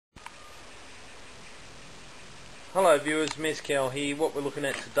Hello viewers, Mezcal here. What we're looking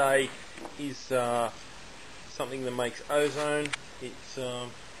at today is something that makes ozone. It's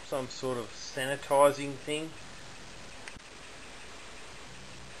some sort of sanitizing thing.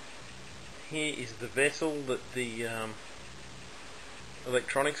 Here is the vessel that the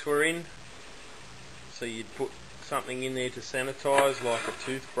electronics were in. So you'd put something in there to sanitize, like a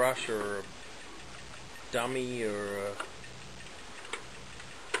toothbrush or a dummy or a,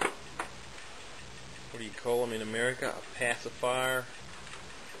 what do you call them in America? A pacifier,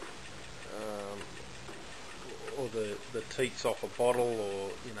 or the teats off a bottle,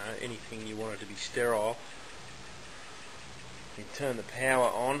 or anything you want it to be sterile. You turn the power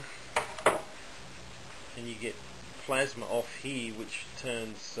on, and you get plasma off here, which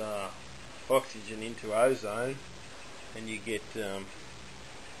turns oxygen into ozone, and you get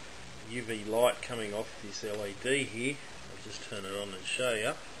UV light coming off this LED here. I'll just turn it on and show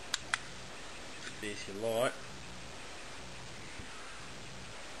you. There's your light,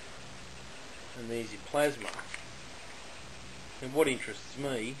 and there's your plasma. And what interests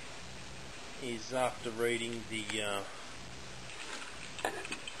me is, after reading the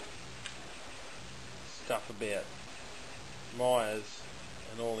stuff about Meyers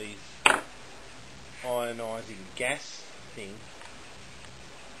and all these ionizing gas thing,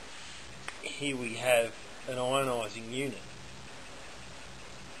 here we have an ionizing unit.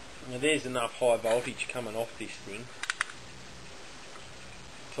 Now there's enough high voltage coming off this thing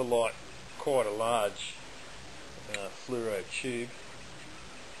to light quite a large fluoro tube.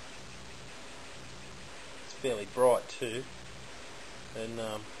 It's fairly bright too, and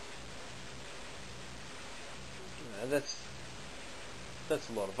that's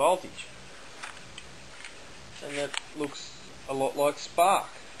a lot of voltage, and that looks a lot like spark.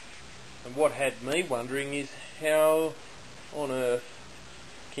 And what had me wondering is, how on earth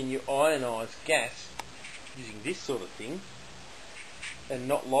can you ionize gas using this sort of thing and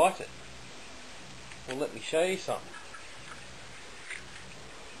not light it? Well, let me show you something.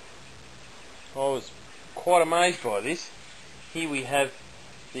 I was quite amazed by this. Here we have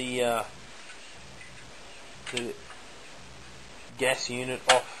the gas unit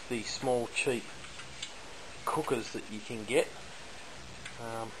off the small cheap cookers that you can get.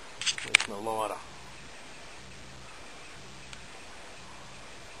 There's my lighter.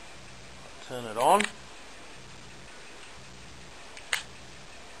 Turn it on,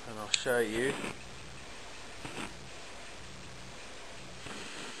 and I'll show you.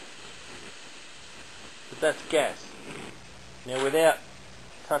 But that's gas. Now, without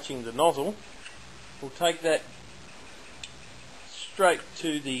touching the nozzle, we'll take that straight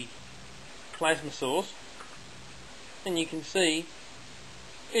to the plasma source, and you can see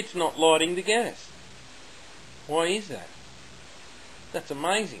it's not lighting the gas. Why is that? That's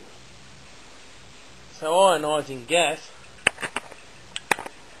amazing. So ionizing gas,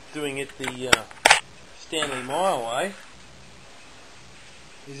 doing it the Stanley Meyers way,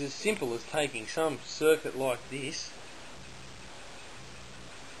 is as simple as taking some circuit like this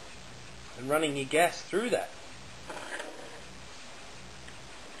and running your gas through that.